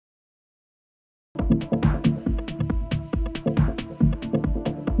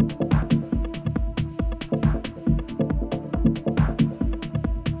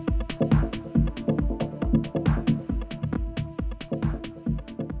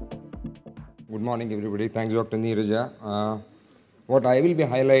Good morning, everybody. Thanks, Dr. Neeraja. What I will be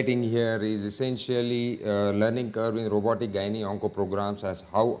highlighting here is essentially learning curve in robotic gynae-onco programs as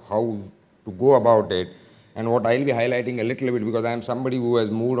how to go about it. And what I'll be highlighting a little bit, because I am somebody who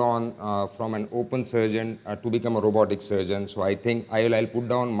has moved on from an open surgeon to become a robotic surgeon. So I think I'll put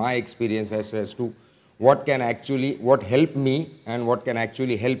down my experience as to what helped me and what can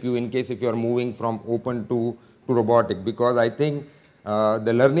actually help you in case if you are moving from open to robotic. Because I think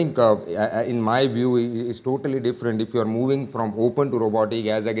the learning curve, in my view, is totally different if you are moving from open to robotic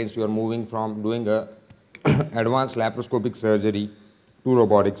as against you are moving from doing a advanced laparoscopic surgery to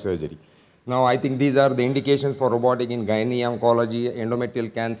robotic surgery. Now, I think these are the indications for robotic in gynae-oncology,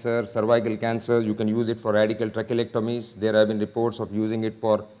 endometrial cancer, cervical cancer. You can use it for radical trachelectomies. There have been reports of using it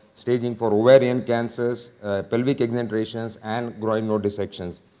for staging for ovarian cancers, pelvic exenterations, and groin node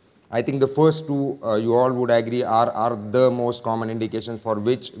dissections. I think the first two, you all would agree, are the most common indications for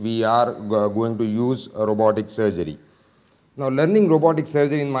which we are going to use robotic surgery. Now, learning robotic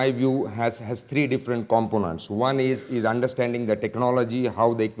surgery, in my view, has three different components. One is understanding the technology,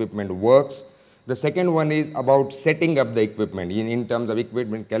 how the equipment works. The second one is about setting up the equipment in terms of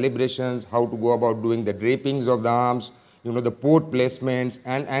equipment calibrations, how to go about doing the drapings of the arms, the port placements,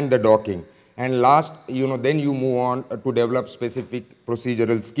 and the docking. And last, then you move on to develop specific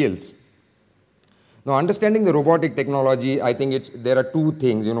procedural skills. Now, understanding the robotic technology, I think there are two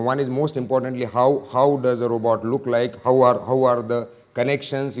things. One is most importantly, how does a robot look like? How are the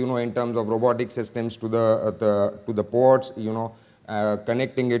connections, in terms of robotic systems to the ports,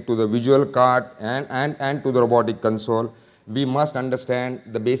 connecting it to the visual card and to the robotic console. We must understand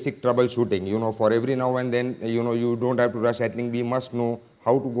the basic troubleshooting. For every now and then, you don't have to rush. I think we must know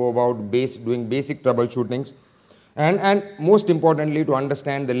how to go about doing basic troubleshootings. And most importantly, to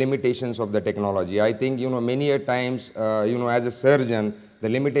understand the limitations of the technology. I think, many a times, as a surgeon, the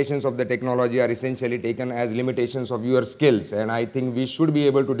limitations of the technology are essentially taken as limitations of your skills. And I think we should be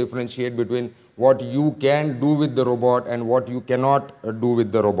able to differentiate between what you can do with the robot and what you cannot do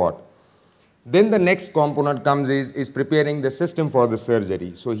with the robot. Then the next component comes is preparing the system for the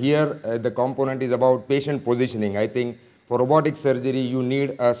surgery. So here, the component is about patient positioning. I think for robotic surgery, you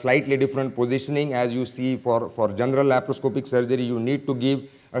need a slightly different positioning. As you see, for general laparoscopic surgery, you need to give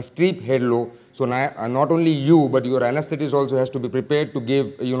a strip head low. So not only you, but your anesthetist also has to be prepared to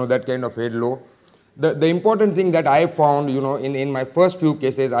give, that kind of head low. The important thing that I found, in my first few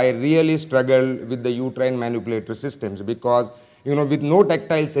cases, I really struggled with the uterine manipulatory systems because, with no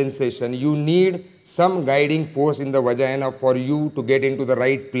tactile sensation, you need some guiding force in the vagina for you to get into the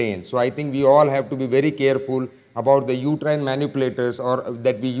right plane. So I think we all have to be very careful about the uterine manipulators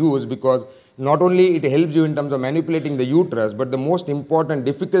that we use, because not only it helps you in terms of manipulating the uterus, but the most important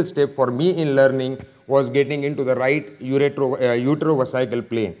difficult step for me in learning was getting into the right uterovesical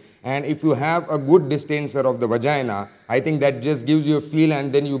plane. And if you have a good distenser of the vagina, I think that just gives you a feel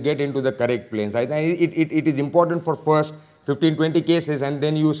and then you get into the correct planes. I think it is important for first 15-20 cases and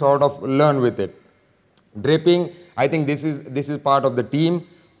then you sort of learn with it. Draping, I think this is part of the team.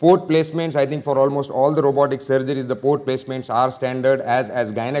 Port placements, I think for almost all the robotic surgeries, the port placements are standard. As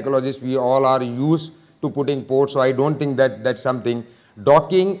gynecologists, we all are used to putting ports, so I don't think that's something.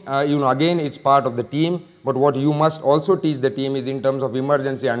 Docking, again, it's part of the team, but what you must also teach the team is in terms of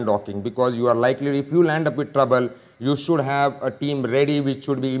emergency undocking, because you are likely, if you land up with trouble, you should have a team ready which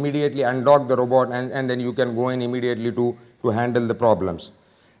should be immediately undock the robot and then you can go in immediately to handle the problems.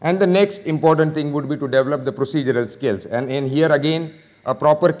 And the next important thing would be to develop the procedural skills. And here again, a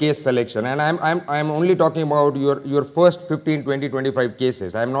proper case selection. And I'm only talking about your first 15, 20, 25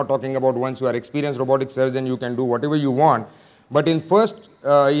 cases. I'm not talking about once you are experienced robotic surgeon, you can do whatever you want. But in first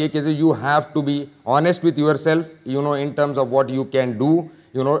cases, you have to be honest with yourself, in terms of what you can do.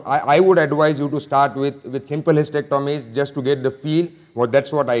 I would advise you to start with simple hysterectomies just to get the feel. Well,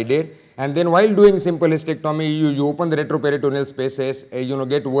 that's what I did. And then while doing simple hysterectomy, you open the retroperitoneal spaces,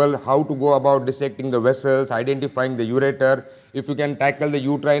 get well how to go about dissecting the vessels, identifying the ureter, if you can tackle the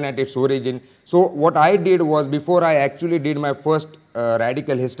uterine at its origin. So what I did was, before I actually did my first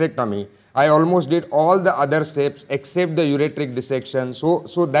radical hysterectomy, I almost did all the other steps except the ureteric dissection. So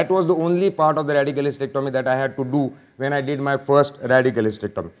that was the only part of the radical hysterectomy that I had to do when I did my first radical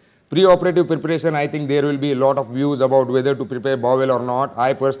hysterectomy. Pre-operative preparation, I think there will be a lot of views about whether to prepare bowel or not.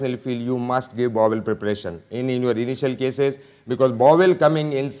 I personally feel you must give bowel preparation in your initial cases, because bowel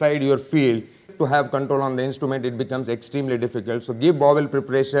coming inside your field, to have control on the instrument, it becomes extremely difficult. So give bowel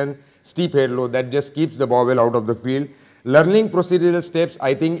preparation, steep head low, that just keeps the bowel out of the field. Learning procedural steps,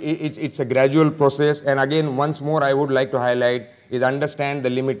 I think it's a gradual process. And again, once more, I would like to highlight is understand the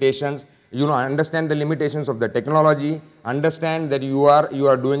limitations. understand the limitations of the technology, understand that you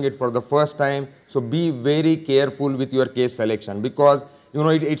are doing it for the first time. So be very careful with your case selection, because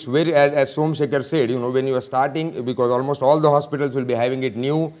it's very, as Somsekhar said, when you are starting, because almost all the hospitals will be having it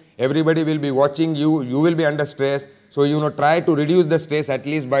new, everybody will be watching you, you will be under stress. So try to reduce the stress at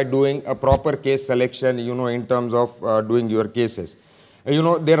least by doing a proper case selection, in terms of doing your cases.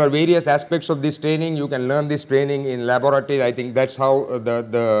 There are various aspects of this training. You can learn this training in laboratory. I think that's how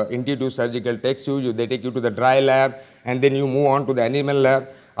the Intuitive Surgical takes you. They take you to the dry lab, and then you move on to the animal lab.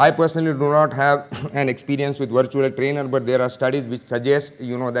 I personally do not have an experience with virtual trainer, but there are studies which suggest,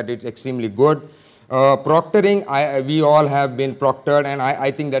 that it's extremely good. Proctoring, we all have been proctored, and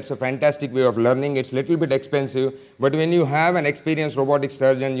I think that's a fantastic way of learning. It's a little bit expensive, but when you have an experienced robotic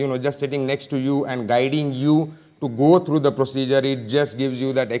surgeon, just sitting next to you and guiding you to go through the procedure, it just gives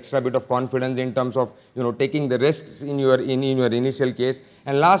you that extra bit of confidence in terms of, taking the risks in your initial case.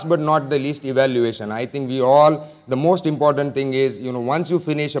 And last but not the least, evaluation. I think the most important thing is, once you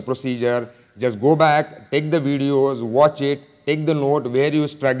finish a procedure, just go back, take the videos, watch it, take the note where you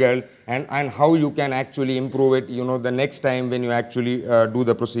struggled, and how you can actually improve it, the next time when you actually do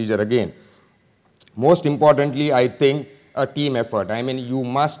the procedure again. Most importantly, I think a team effort. I mean, you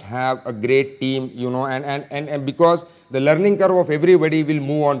must have a great team, and because the learning curve of everybody will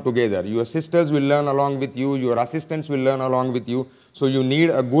move on together. Your sisters will learn along with you, your assistants will learn along with you. So you need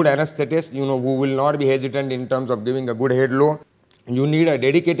a good anesthetist, who will not be hesitant in terms of giving a good head load. You need a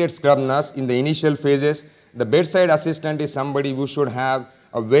dedicated scrub nurse in the initial phases. The bedside assistant is somebody who should have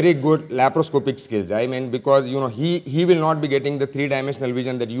a very good laparoscopic skills. I mean, because he will not be getting the three-dimensional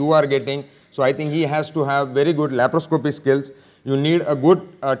vision that you are getting. So I think he has to have very good laparoscopy skills. You need a good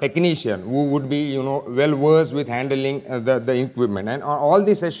technician who would be well versed with handling the equipment. And all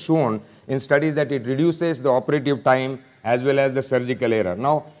this has shown in studies that it reduces the operative time as well as the surgical error.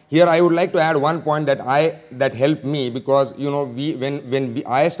 Now here I would like to add one point that helped me, because when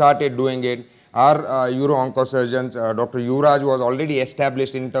I started doing it, our uro-onco surgeons, Dr. Yuvraj, was already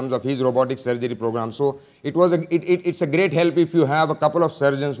established in terms of his robotic surgery program. So it's a great help if you have a couple of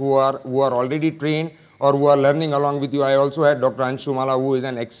surgeons who are already trained or who are learning along with you. I also had Dr. Anshumala, who is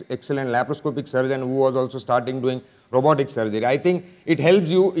an excellent laparoscopic surgeon, who was also starting doing robotic surgery. I think it helps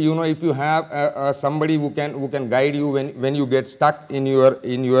you, if you have somebody who can guide you when you get stuck in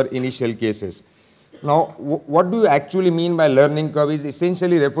your initial cases. Now, what do you actually mean by learning curve is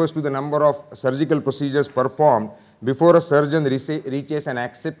essentially refers to the number of surgical procedures performed before a surgeon reaches an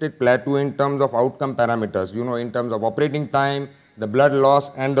accepted plateau in terms of outcome parameters, in terms of operating time, the blood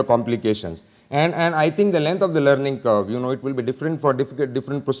loss, and the complications. And I think the length of the learning curve, it will be different for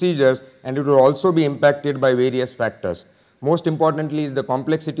different procedures, and it will also be impacted by various factors. Most importantly is the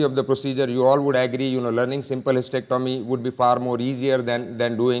complexity of the procedure. You all would agree, learning simple hysterectomy would be far more easier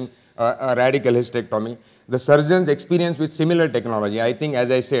than doing a radical hysterectomy. The surgeon's experience with similar technology, I think,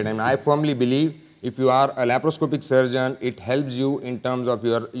 as I said, and I firmly believe if you are a laparoscopic surgeon, it helps you in terms of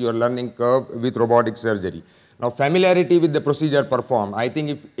your learning curve with robotic surgery. Now, familiarity with the procedure performed, I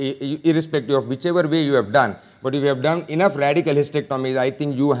think irrespective of whichever way you have done, but if you have done enough radical hysterectomies, I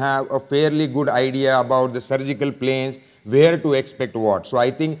think you have a fairly good idea about the surgical planes, where to expect what. So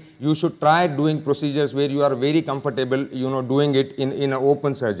I think you should try doing procedures where you are very comfortable, doing it in an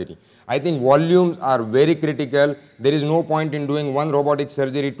open surgery. I think volumes are very critical. There is no point in doing one robotic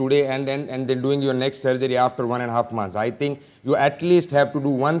surgery today and then doing your next surgery after 1.5 months. I think you at least have to do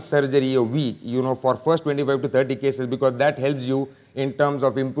one surgery a week, for first 25 to 30 cases, because that helps you in terms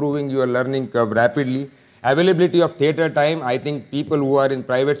of improving your learning curve rapidly. Availability of theater time, I think people who are in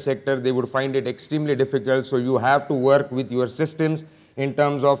private sector, they would find it extremely difficult. So you have to work with your systems in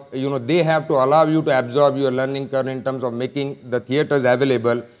terms of, they have to allow you to absorb your learning curve in terms of making the theaters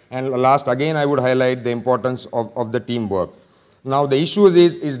available. And last, again, I would highlight the importance of the teamwork. Now, the issue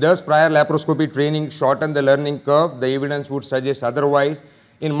is does prior laparoscopy training shorten the learning curve? The evidence would suggest otherwise.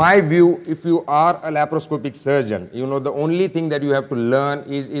 In my view, if you are a laparoscopic surgeon, the only thing that you have to learn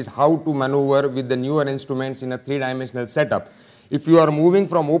is how to maneuver with the newer instruments in a three-dimensional setup. If you are moving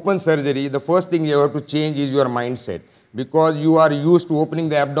from open surgery, the first thing you have to change is your mindset, because you are used to opening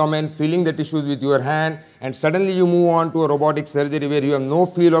the abdomen, feeling the tissues with your hand, and suddenly you move on to a robotic surgery where you have no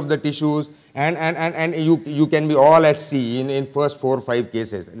feel of the tissues, and you can be all at sea in first 4 or 5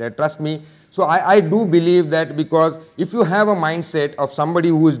 cases. Trust me. So I do believe that, because if you have a mindset of somebody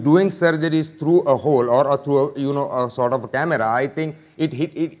who is doing surgeries through a hole or through a sort of a camera, I think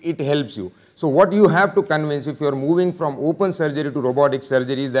it helps you. So what you have to convince, if you are moving from open surgery to robotic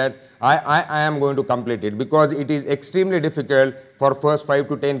surgery, is that I am going to complete it, because it is extremely difficult for first 5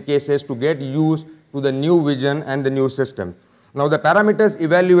 to 10 cases to get used to the new vision and the new system. Now, the parameters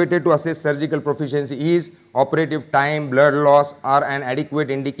evaluated to assess surgical proficiency is operative time, blood loss are an adequate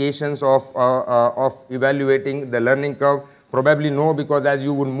indications of evaluating the learning curve. Probably no, because as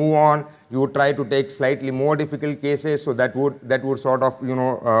you would move on, you would try to take slightly more difficult cases, so that would sort of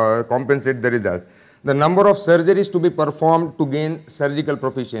compensate the result. The number of surgeries to be performed to gain surgical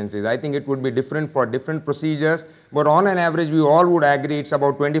proficiencies, I think it would be different for different procedures, but on an average we all would agree it's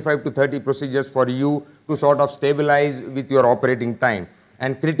about 25 to 30 procedures for you to sort of stabilize with your operating time.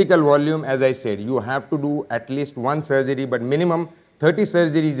 And critical volume, as I said, you have to do at least one surgery, but minimum 30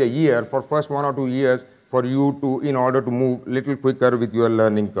 surgeries a year for first 1 or 2 years for you to, in order to move little quicker with your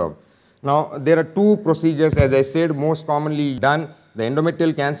learning curve. Now, there are two procedures, as I said, most commonly done: the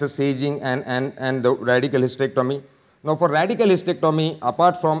endometrial cancer staging and the radical hysterectomy. Now, for radical hysterectomy,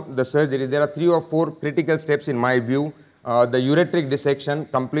 apart from the surgery, there are 3 or 4 critical steps in my view. The ureteric dissection,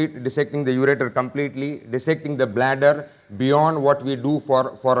 dissecting the ureter completely, dissecting the bladder beyond what we do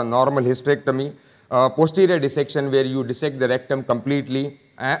for a normal hysterectomy, posterior dissection where you dissect the rectum completely,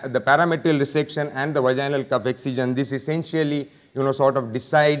 the parametrial dissection and the vaginal cuff excision. This essentially sort of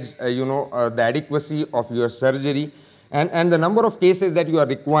decides the adequacy of your surgery. And the number of cases that you are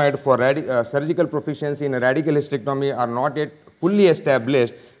required for surgical proficiency in a radical hysterectomy are not yet fully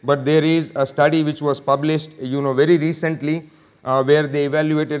established, but there is a study which was published very recently where they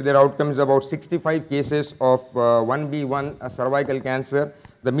evaluated their outcomes about 65 cases of 1B1 cervical cancer.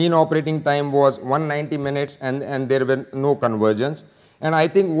 The mean operating time was 190 minutes and there were no conversions. And I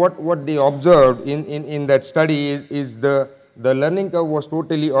think what they observed in that study is the learning curve was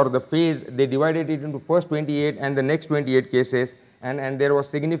totally, or the phase, they divided it into first 28 and the next 28 cases, and there was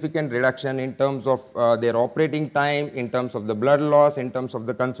significant reduction in terms of their operating time, in terms of the blood loss, in terms of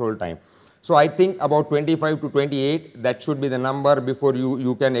the console time. So I think about 25 to 28, that should be the number before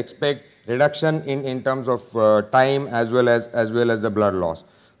you can expect reduction in terms of time as well as the blood loss.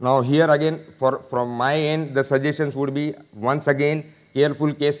 Now here again, from my end, the suggestions would be, once again,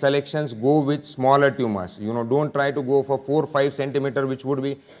 careful case selections, go with smaller tumors. Don't try to go for 4 or 5 centimeter, which would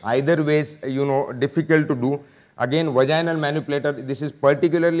be either ways, difficult to do. Again, vaginal manipulator, this is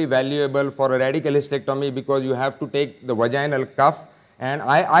particularly valuable for a radical hysterectomy because you have to take the vaginal cuff. And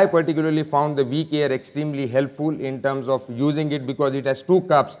I particularly found the VKR extremely helpful in terms of using it because it has 2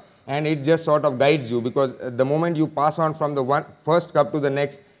 cups and it just sort of guides you, because the moment you pass on from the first cup to the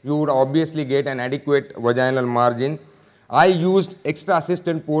next, you would obviously get an adequate vaginal margin. I used extra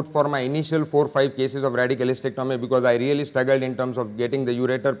assistant port for my initial 4 or 5 cases of radical hysterectomy because I really struggled in terms of getting the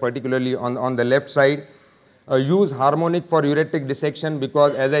ureter, particularly on the left side. Use harmonic for ureteric dissection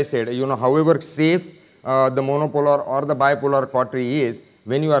because, as I said, however safe the monopolar or the bipolar cautery is,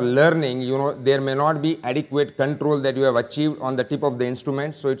 when you are learning, there may not be adequate control that you have achieved on the tip of the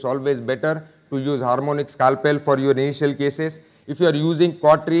instrument. So it's always better to use harmonic scalpel for your initial cases. If you are using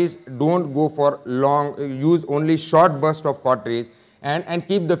cauteries, don't go for long, use only short burst of cauteries and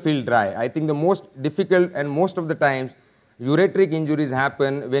keep the field dry. I think the most difficult and most of the times ureteric injuries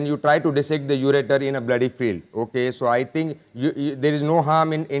happen when you try to dissect the ureter in a bloody field. Okay, so I think there is no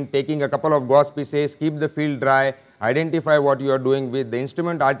harm in taking a couple of gauze pieces, keep the field dry, identify what you are doing with. The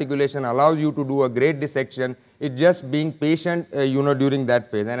instrument articulation allows you to do a great dissection. It's just being patient, during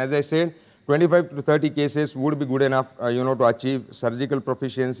that phase. And as I said, 25 to 30 cases would be good enough, to achieve surgical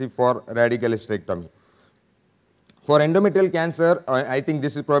proficiency for radical hysterectomy. For endometrial cancer, I think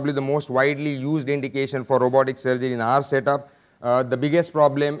this is probably the most widely used indication for robotic surgery in our setup. The biggest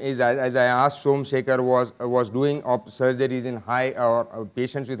problem is, as I asked Somsekhar, was doing surgeries in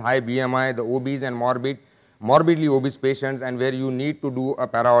patients with high BMI, the obese and morbidly obese patients, and where you need to do a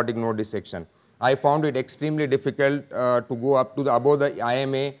para-aortic node dissection. I found it extremely difficult to go up to above the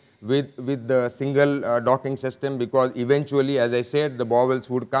IMA with the single docking system, because eventually, as I said, the bowels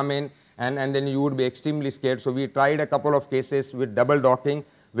would come in and then you would be extremely scared. So we tried a couple of cases with double docking,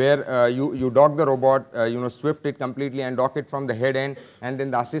 where you dock the robot, swift it completely and dock it from the head end, and then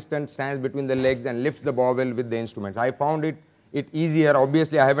the assistant stands between the legs and lifts the bowel with the instruments. I found it easier.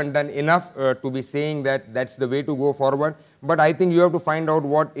 Obviously, I haven't done enough to be saying that that's the way to go forward, but I think you have to find out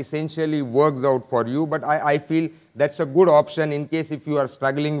what essentially works out for you. But I feel that's a good option in case if you are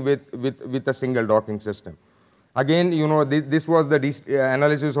struggling with a single docking system. Again, this was the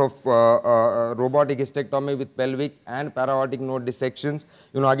analysis of robotic hysterectomy with pelvic and para-aortic node dissections.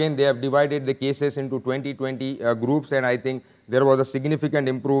 Again, they have divided the cases into 20 groups, and I think there was a significant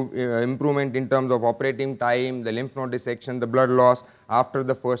improvement in terms of operating time, the lymph node dissection, the blood loss after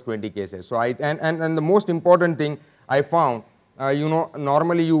the first 20 cases. So and the most important thing I found,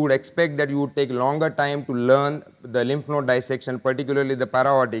 normally you would expect that you would take longer time to learn the lymph node dissection, particularly the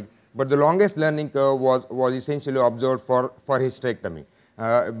para-aortic. but the longest learning curve was essentially observed for hysterectomy.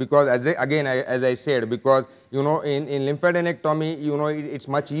 Because as I said, because in lymphadenectomy, it's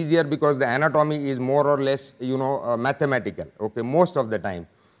much easier because the anatomy is more or less mathematical, okay, most of the time.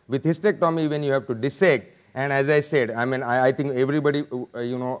 With hysterectomy, when you have to dissect, and as I said, I think everybody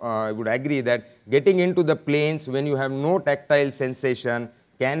would agree that getting into the planes when you have no tactile sensation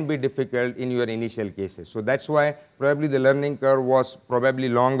can be difficult in your initial cases. So that's why probably the learning curve was probably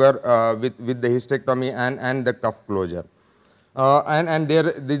longer with the hysterectomy and the cuff closure.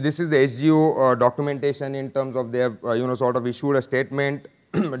 This is the SGO documentation in terms of they have sort of issued a statement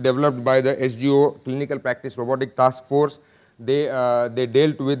developed by the SGO Clinical Practice Robotic Task Force. They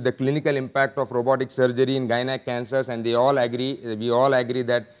dealt with the clinical impact of robotic surgery in gynec cancers, and we all agree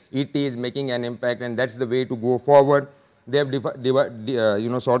that it is making an impact, and that's the way to go forward. They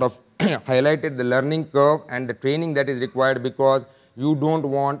have sort of highlighted the learning curve and the training that is required, because you don't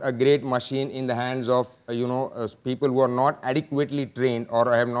want a great machine in the hands of people who are not adequately trained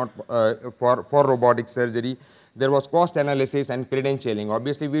or have not for robotic surgery. There was cost analysis and credentialing.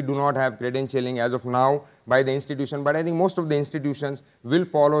 Obviously, we do not have credentialing as of now by the institution, but I think most of the institutions will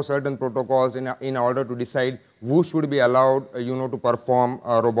follow certain protocols in order to decide who should be allowed to perform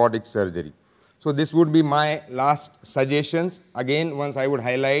robotic surgery. So this would be my last suggestions. Again, once I would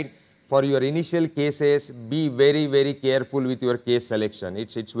highlight, for your initial cases, be very, very careful with your case selection.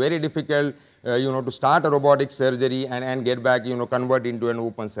 It's very difficult, to start a robotic surgery and get back, convert into an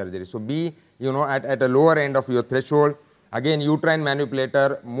open surgery. So be, at a lower end of your threshold. Again, uterine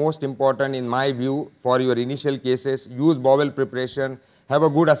manipulator, most important in my view for your initial cases. Use bowel preparation, have a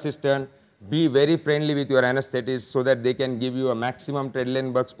good assistant, be very friendly with your anesthetist so that they can give you a maximum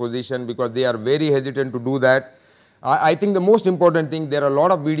Trendelenburg's position, because they are very hesitant to do that. I think the most important thing, there are a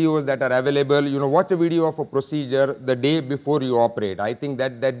lot of videos that are available. Watch a video of a procedure the day before you operate. I think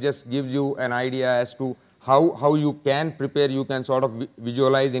that just gives you an idea as to how you can prepare, you can sort of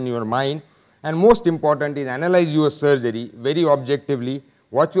visualize in your mind. And most important is analyze your surgery very objectively.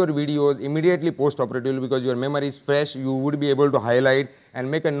 Watch your videos immediately post-operatively, because your memory is fresh. You would be able to highlight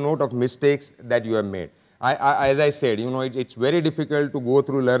and make a note of mistakes that you have made. As I said, it's very difficult to go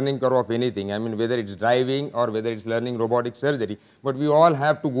through learning curve of anything. Whether it's driving or whether it's learning robotic surgery, but we all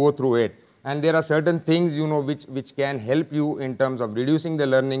have to go through it. And there are certain things, which can help you in terms of reducing the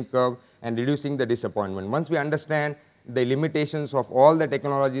learning curve and reducing the disappointment. Once we understand the limitations of all the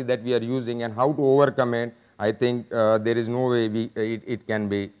technologies that we are using and how to overcome it, I think there is no way it can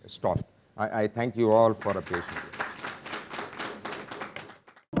be stopped. I thank you all for a patience.